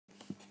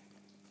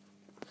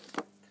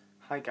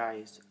Hi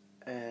guys,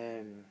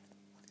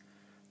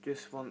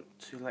 just want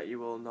to let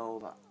you all know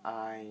that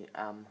I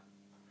am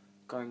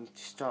going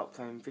to start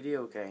playing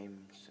video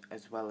games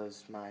as well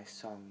as my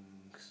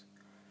songs.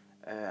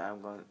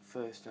 I'm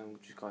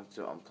just going to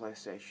do it on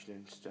PlayStation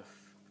and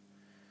stuff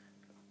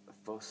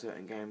for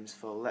certain games,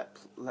 for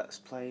let's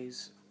play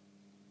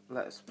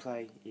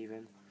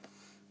even,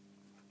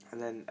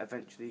 and then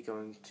eventually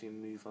going to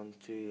move on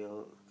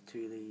to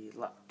the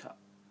laptop,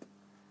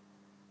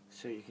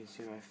 so you can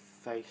see my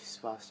face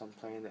whilst I'm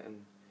playing it,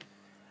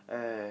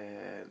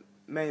 and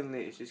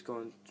mainly it's just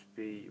going to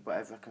be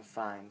whatever I can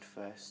find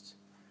first,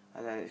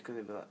 and then it's going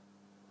to be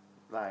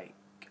like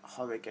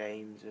horror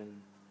games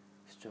and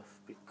stuff,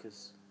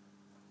 because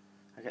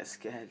I get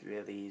scared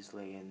really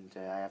easily and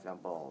I have no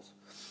balls.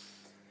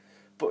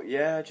 But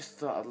yeah, I just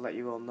thought I'd let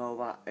you all know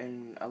that,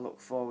 and I look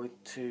forward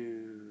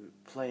to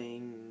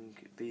playing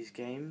these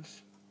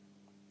games.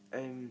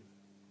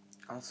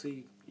 I'll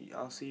see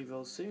you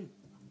real soon.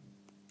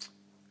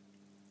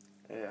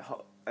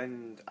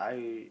 And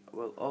I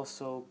will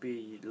also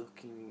be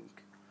looking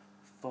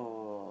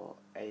for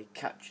a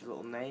catchy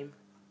little name,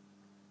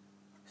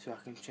 so I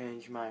can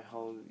change my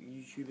whole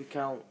YouTube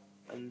account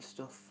and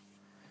stuff.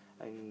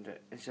 And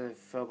instead of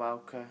Phil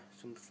Bowker,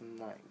 something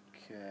like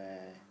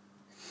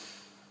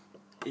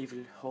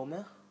Evil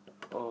Homer,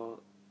 or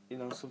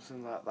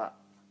something like that.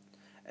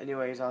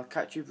 Anyways, I'll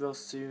catch you real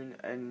soon,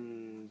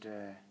 and